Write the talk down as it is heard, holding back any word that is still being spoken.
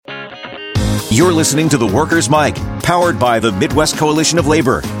You're listening to The Workers' Mic, powered by the Midwest Coalition of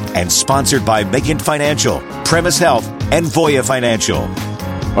Labor and sponsored by Megent Financial, Premise Health, and Voya Financial.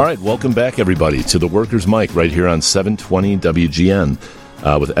 All right, welcome back, everybody, to The Workers' Mic right here on 720 WGN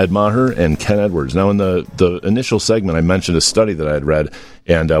with Ed Maher and Ken Edwards. Now, in the initial segment, I mentioned a study that I had read,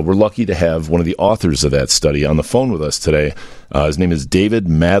 and we're lucky to have one of the authors of that study on the phone with us today. His name is David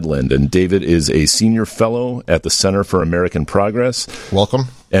Madland, and David is a senior fellow at the Center for American Progress. Welcome.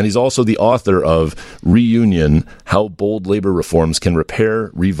 And he's also the author of Reunion, How Bold Labor Reforms Can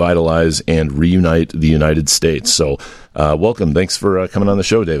Repair, Revitalize, and Reunite the United States. So welcome. Thanks for coming on the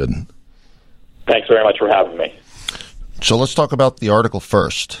show, David. Thanks very much for having me. So let's talk about the article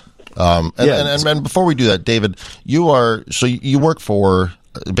first. And before we do that, David, you work for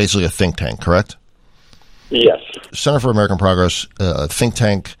basically a think tank, correct? Yes. Center for American Progress, think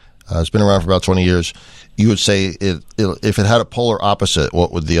tank, has been around for about 20 years. You would say if it had a polar opposite,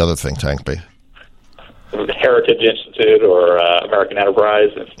 what would the other think tank be? The Heritage Institute or American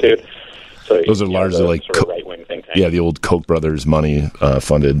Enterprise Institute. So those are largely like sort of right-wing think tank. Yeah, the old Koch brothers money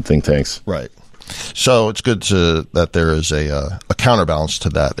funded think tanks. Right. So it's good that there is a counterbalance to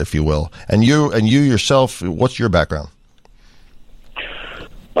that, if you will. And you yourself, what's your background?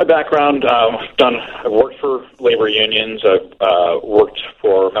 My background, I've worked for labor unions. I've worked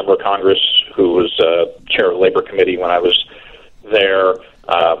for a member of Congress who was chair of the labor committee when I was there,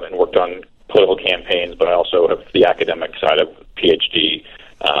 and worked on political campaigns. But I also have the academic side of PhD,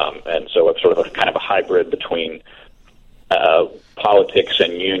 and so I'm sort of a kind of a hybrid between politics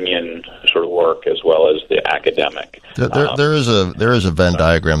and union sort of work as well as the academic. There is a Venn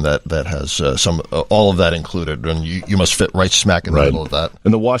diagram that has all of that included, and you must fit right smack in the middle of that.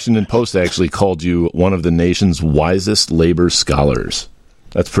 And the Washington Post actually called you one of the nation's wisest labor scholars.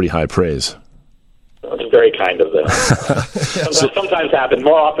 That's pretty high praise. It's very kind of them. Sometimes happen.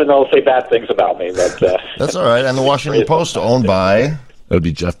 More often they'll say bad things about me. But that's all right. And the Washington Post, owned by? That would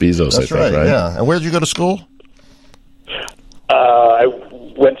be Jeff Bezos, that's I think, right? Yeah. And where did you go to school? I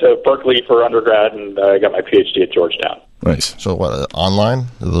went to Berkeley for undergrad, and I got my PhD at Georgetown. Nice. So what, online?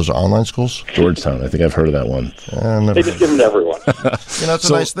 Those are online schools? Georgetown. I think I've heard of that one. They just give them to everyone. It's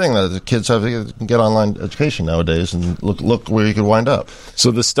a nice thing that the kids can get online education nowadays, and look where you could wind up.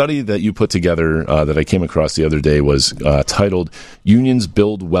 So the study that you put together that I came across the other day was titled Unions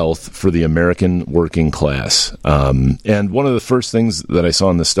Build Wealth for the American Working Class. And one of the first things that I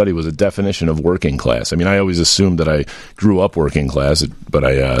saw in the study was a definition of working class. I mean, I always assumed that I grew up working class, but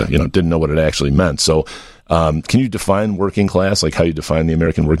I didn't know what it actually meant. So can you define working class, like how you define the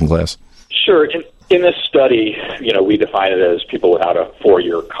American working class? Sure. In this study, we define it as people without a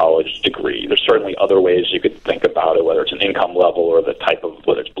 4-year college degree. There's certainly other ways you could think about it, whether it's an income level or the type of,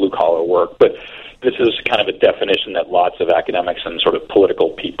 whether it's blue-collar work. But this is kind of a definition that lots of academics and sort of political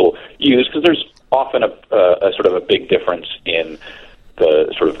people use, because there's often a sort of a big difference in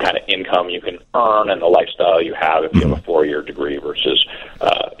the sort of kind of income you can earn and the lifestyle you have if you have a 4-year degree versus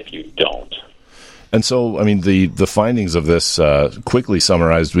if you don't. And so, I mean, the findings of this, quickly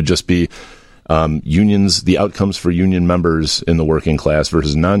summarized, would just be unions, the outcomes for union members in the working class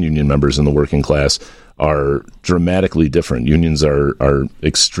versus non-union members in the working class are dramatically different. Unions are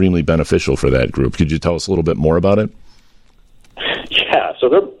extremely beneficial for that group. Could you tell us a little bit more about it? Yeah, so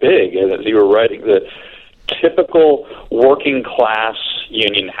they're big. As you were writing, the typical working class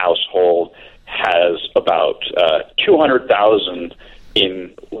union household has about $200,000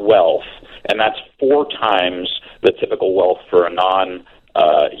 in wealth, and that's 4 times the typical wealth for a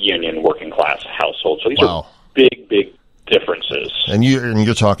non-union working class household. So these are big differences. And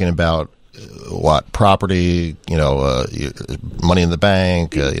you're talking about what, property, money in the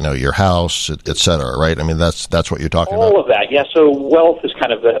bank, your house, et cetera, right? I mean, that's what you're talking about. All of that, yeah. So wealth is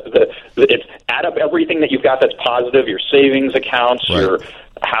kind of it's add up everything that you've got that's positive, your savings accounts, right, your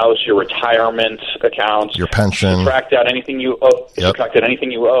house, your retirement accounts, your pension, subtract out anything you owe,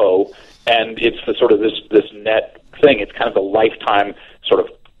 and it's the sort of this net thing. It's kind of the lifetime sort of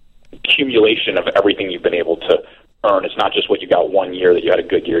accumulation of everything you've been able to earn. It's not just what you got one year that you had a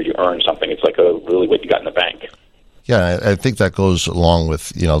good year, you earned something. It's like really what you got in the bank. Yeah, I think that goes along with,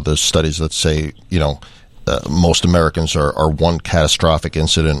 the studies that say, most Americans are one catastrophic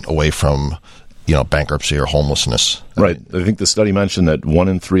incident away from, bankruptcy or homelessness. Right. I think the study mentioned that 1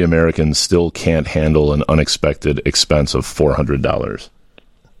 in 3 Americans still can't handle an unexpected expense of $400.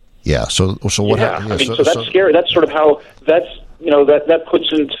 Yeah. So what happens? So that's scary. That's sort of how that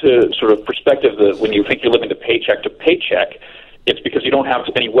puts into sort of perspective that when you think you're living paycheck to paycheck, it's because you don't have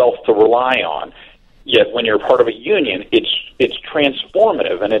any wealth to rely on. Yet when you're part of a union, it's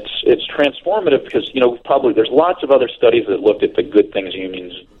transformative, and it's transformative because probably there's lots of other studies that looked at the good things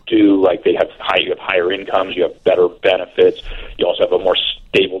unions do, like you have higher incomes, you have better benefits, you also have a more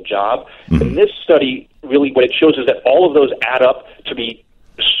stable job. Mm-hmm. And this study, really what it shows is that all of those add up to be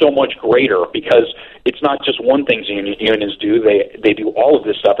so much greater, because it's not just one thing unions do. They do all of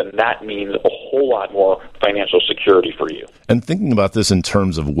this stuff, and that means a whole lot more financial security for you. And thinking about this in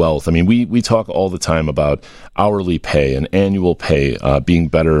terms of wealth, I mean, we talk all the time about hourly pay and annual pay being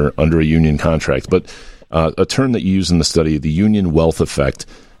better under a union contract, but a term that you use in the study, the union wealth effect,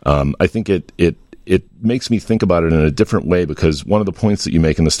 I think it makes me think about it in a different way, because one of the points that you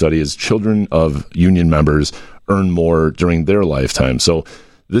make in the study is children of union members earn more during their lifetime. So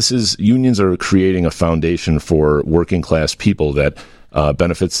unions are creating a foundation for working class people that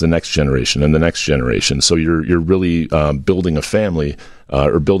benefits the next generation and the next generation. So you're really building a family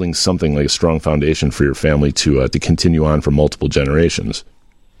or building something like a strong foundation for your family to continue on for multiple generations.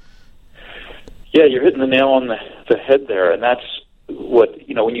 Yeah, you're hitting the nail on the head there, and that's what,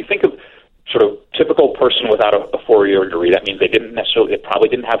 when you think of sort of typical person without a 4-year degree, that means they probably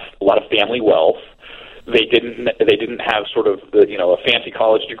didn't have a lot of family wealth. They didn't have sort of a fancy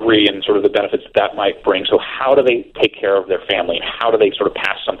college degree and sort of the benefits that might bring. So how do they take care of their family, and how do they sort of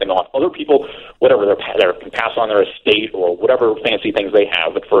pass something on? Other people, whatever, they can pass on their estate or whatever fancy things they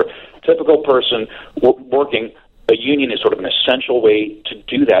have. But for a typical person working, a union is sort of an essential way to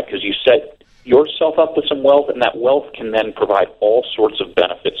do that, because you set yourself up with some wealth, and that wealth can then provide all sorts of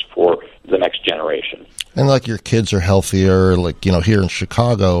benefits for the next generation. And like your kids are healthier, like, here in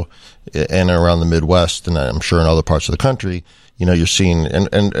Chicago and around the Midwest, and I'm sure in other parts of the country, you're seeing,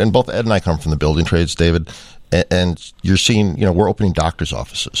 and both Ed and I come from the building trades, David, and you're seeing, we're opening doctor's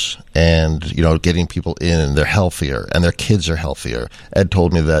offices and, getting people in, and they're healthier and their kids are healthier. Ed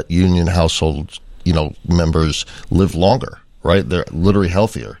told me that union household, members live longer, right? They're literally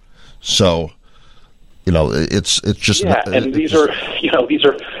healthier. So, it's just and these are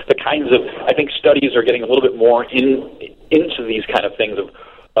the kinds of, I think studies are getting a little bit more into these kind of things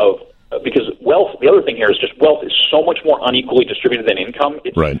of because wealth. The other thing here is just wealth is so much more unequally distributed than income.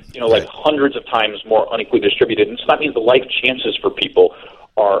 It's right. Like hundreds of times more unequally distributed, and so that means the life chances for people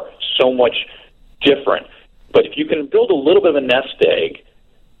are so much different. But if you can build a little bit of a nest egg,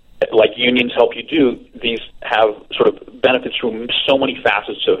 like unions help you do, these have sort of benefits from so many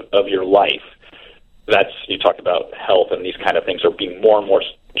facets of your life. You talked about health, and these kind of things are being more and more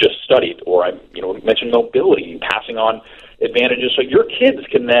just studied. Or I mentioned mobility, passing on advantages, so your kids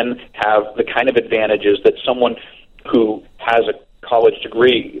can then have the kind of advantages that someone who has a college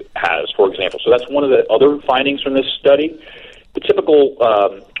degree has, for example. So that's one of the other findings from this study. The typical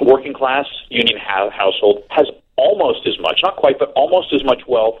working class union household has almost as much, not quite, but almost as much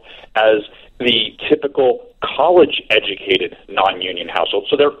wealth as the typical college-educated non-union household.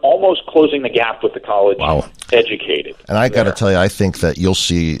 So they're almost closing the gap with the college-educated. And I got to tell you, I think that you'll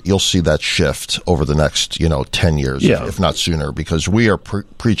see that shift over the next 10 years, if not sooner, because we are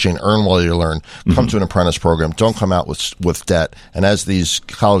preaching earn while you learn, come to an apprentice program, don't come out with debt. And as these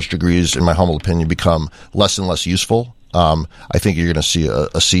college degrees, in my humble opinion, become less and less useful, I think you're going to see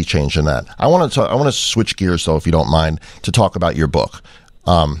a sea change in that. I want to switch gears, though, if you don't mind, to talk about your book.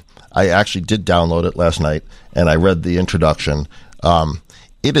 I actually did download it last night, and I read the introduction.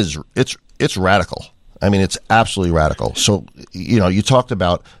 It's radical. I mean, it's absolutely radical. So, you talked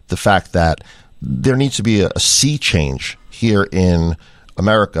about the fact that there needs to be a sea change here in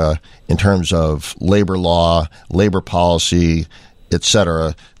America in terms of labor law, labor policy, et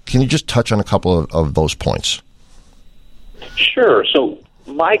cetera. Can you just touch on a couple of those points? Sure. So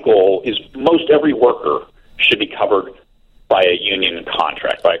my goal is most every worker should be covered by a union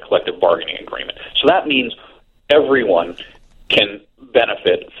contract, by a collective bargaining agreement. So that means everyone can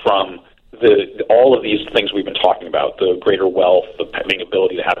benefit from all of these things we've been talking about, the greater wealth, the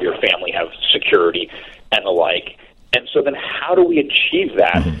ability to have your family have security, and the like. And so then how do we achieve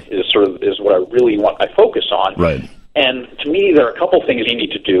that is what I really want my focus on. Right. And to me, there are a couple things you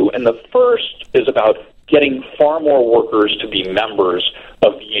need to do. And the first is about getting far more workers to be members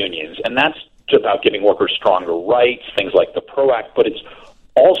of unions. And that's about giving workers stronger rights, things like the PRO Act, but it's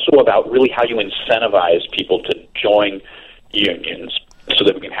also about really how you incentivize people to join unions so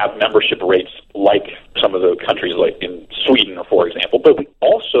that we can have membership rates like some of the countries like in Sweden, for example. But we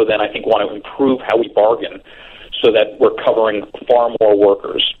also then, I think, want to improve how we bargain so that we're covering far more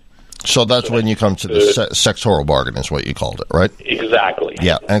workers. So that's when you come to the sectoral bargain is what you called it, right? Exactly.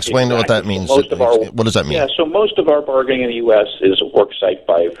 Yeah, and explain what that means. What does that mean? Yeah, so most of our bargaining in the U.S. is work site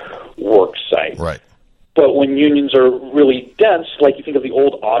by work site. Right. But when unions are really dense, like you think of the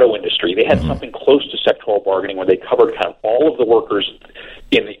old auto industry, they had something close to sectoral bargaining where they covered kind of all of the workers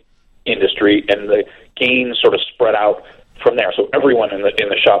in the industry, and the gains sort of spread out from there. So everyone in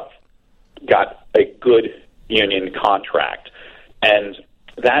the shop got a good union contract, and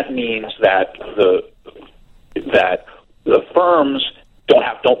that means that the firms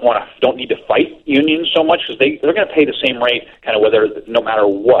don't need to fight unions so much because they're going to pay the same rate kind of no matter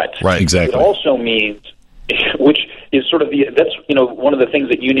what. Right, exactly. It also means, which is sort of that's one of the things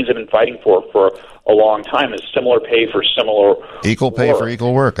that unions have been fighting for a long time, is similar pay for similar equal pay work. for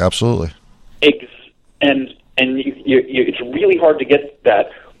equal work. Absolutely. And it's really hard to get that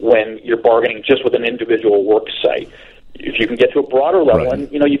when you're bargaining just with an individual work site. If you can get to a broader level,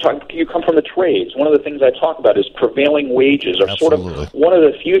 right. and you come from the trades. One of the things I talk about is prevailing wages are Absolutely. sort of one of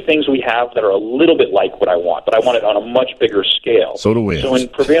the few things we have that are a little bit like what I want, but I want it on a much bigger scale. So do we. So in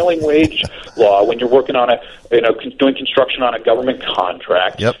prevailing wage law, when you're working on doing construction on a government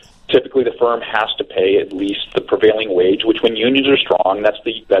contract, Yep. typically the firm has to pay at least the prevailing wage, which when unions are strong, that's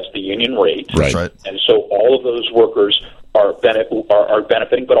the union rate. Right. That's right. And so all of those workers are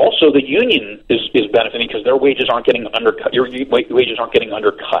benefiting, but also the union is benefiting because their wages aren't getting undercut. Your wages aren't getting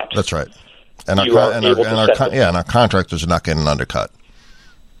undercut. That's right. And our contractors are not getting undercut.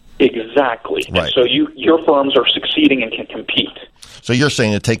 Exactly. Right. And so your firms are succeeding and can compete. So you're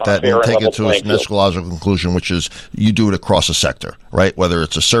saying to take that and take it to its next logical conclusion, which is you do it across a sector, right? Whether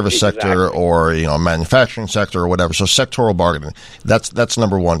it's a service sector or a manufacturing sector or whatever. So sectoral bargaining, that's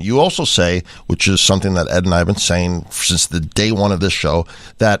number one. You also say, which is something that Ed and I have been saying since the day one of this show,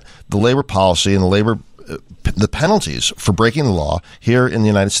 that the labor policy and the penalties for breaking the law here in the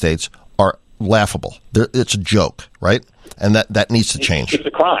United States are laughable. It's a joke, right? And that needs to change. It's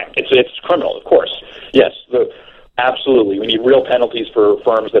a crime. It's criminal, of course. Yes. Absolutely. We need real penalties for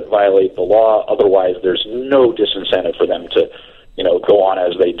firms that violate the law. Otherwise, there's no disincentive for them to, go on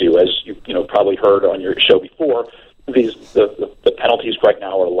as they do. As you probably heard on your show before, the penalties right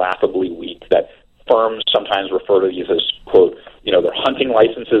now are laughably weak. That firms sometimes refer to these as, quote, their hunting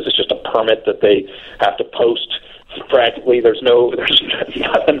licenses. It's just a permit that they have to post. Practically, there's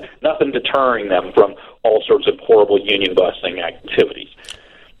nothing deterring them from all sorts of horrible union busting activities.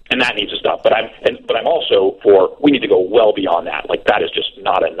 And that needs to stop. But I'm also for we need to go well beyond that. Like, that is just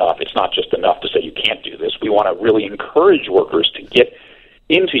not enough. It's not just enough to say you can't do this. We want to really encourage workers to get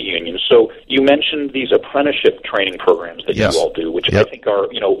into unions. So you mentioned these apprenticeship training programs that Yes. you all do, which Yep. I think are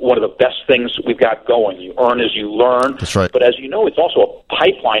one of the best things we've got going. You earn as you learn. That's right. But as you know, it's also a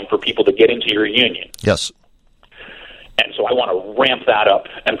pipeline for people to get into your union. Yes. And so I want to ramp that up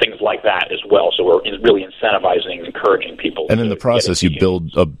and things like that as well. So we're really incentivizing and encouraging people. And in the process, you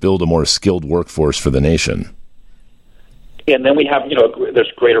build a more skilled workforce for the nation. And then we have,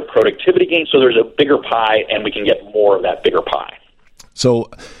 there's greater productivity gains, so there's a bigger pie, and we can get more of that bigger pie. So,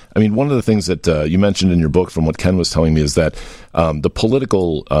 one of the things that you mentioned in your book from what Ken was telling me is that the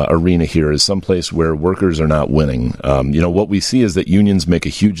political arena here is someplace where workers are not winning. What we see is that unions make a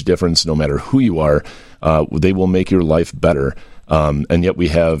huge difference no matter who you are. They will make your life better. And yet we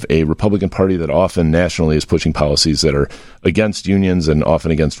have a Republican Party that often nationally is pushing policies that are against unions and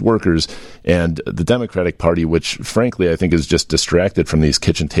often against workers, and the Democratic Party, which frankly I think is just distracted from these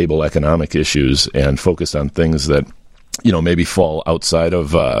kitchen table economic issues and focused on things that maybe fall outside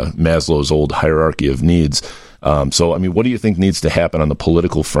of Maslow's old hierarchy of needs. So, what do you think needs to happen on the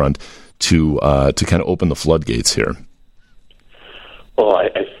political front to kind of open the floodgates here? Well, I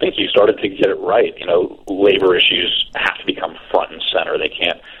think you started to get it right. Labor issues have to become front and center.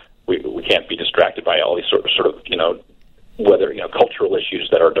 We can't be distracted by all these sort of whether cultural issues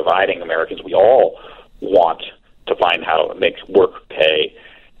that are dividing Americans. We all want to find how to make work pay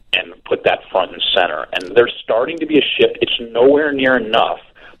and put that front and center. And there's starting to be a shift. It's nowhere near enough,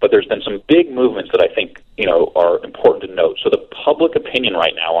 but there's been some big movements that I think are important to note. So the public opinion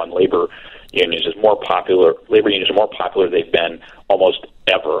right now on labor unions is more popular. Labor unions are more popular than they've been almost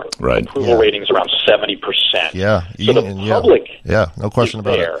ever. Right. Approval ratings around 70%. Yeah. So the public, no question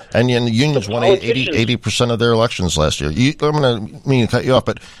about there. it. And the unions won 80% of their elections last year. I'm going to cut you off,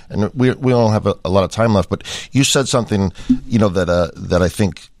 and we don't have a lot of time left. But you said something, that I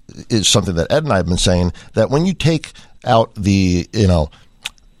think is something that Ed and I have been saying, that when you take out the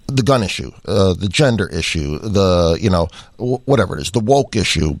gun issue, the gender issue, whatever it is, the woke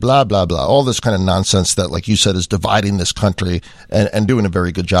issue, blah, blah, blah, all this kind of nonsense that, like you said, is dividing this country and doing a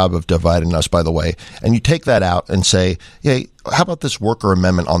very good job of dividing us, by the way. And you take that out and say, hey, how about this worker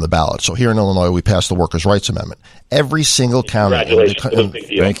amendment on the ballot? So here in Illinois, we passed the Workers' Rights Amendment. Every single county. Congratulations. Big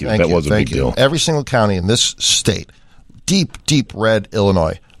deal. Thank you. That was a big deal. Every single county in this state, deep red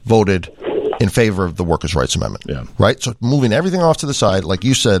Illinois, voted in favor of the Workers' Rights Amendment. Yeah. Right? So moving everything off to the side, like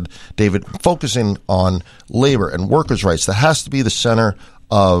you said, David, focusing on labor and workers' rights, that has to be the center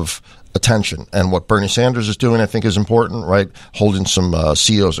of attention. And what Bernie Sanders is doing, I think, is important, right? Holding some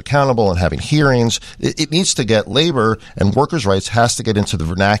CEOs accountable and having hearings. It needs to get labor and workers' rights has to get into the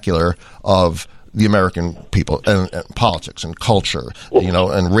vernacular of the American people and politics and culture,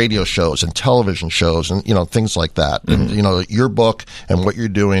 and radio shows and television shows and, things like that. Mm-hmm. And, your book and what you're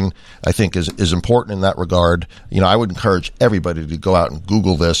doing, I think is important in that regard. I would encourage everybody to go out and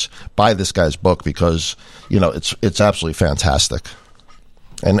Google this, buy this guy's book because, it's absolutely fantastic.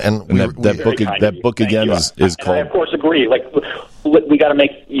 And that book again is called. I of course agree. We got to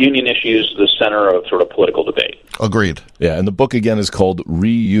make union issues the center of sort of political debate. Agreed. Yeah, and the book again is called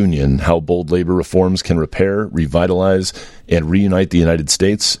Reunion: How Bold Labor Reforms Can Repair, Revitalize, and Reunite the United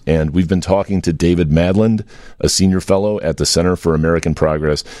States. And we've been talking to David Madland, a senior fellow at the Center for American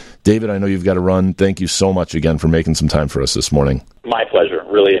Progress. David, I know you've got to run. Thank you so much again for making some time for us this morning. My pleasure.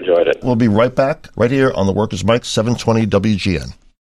 Really enjoyed it. We'll be right back right here on the Workers' Mic, 720 WGN.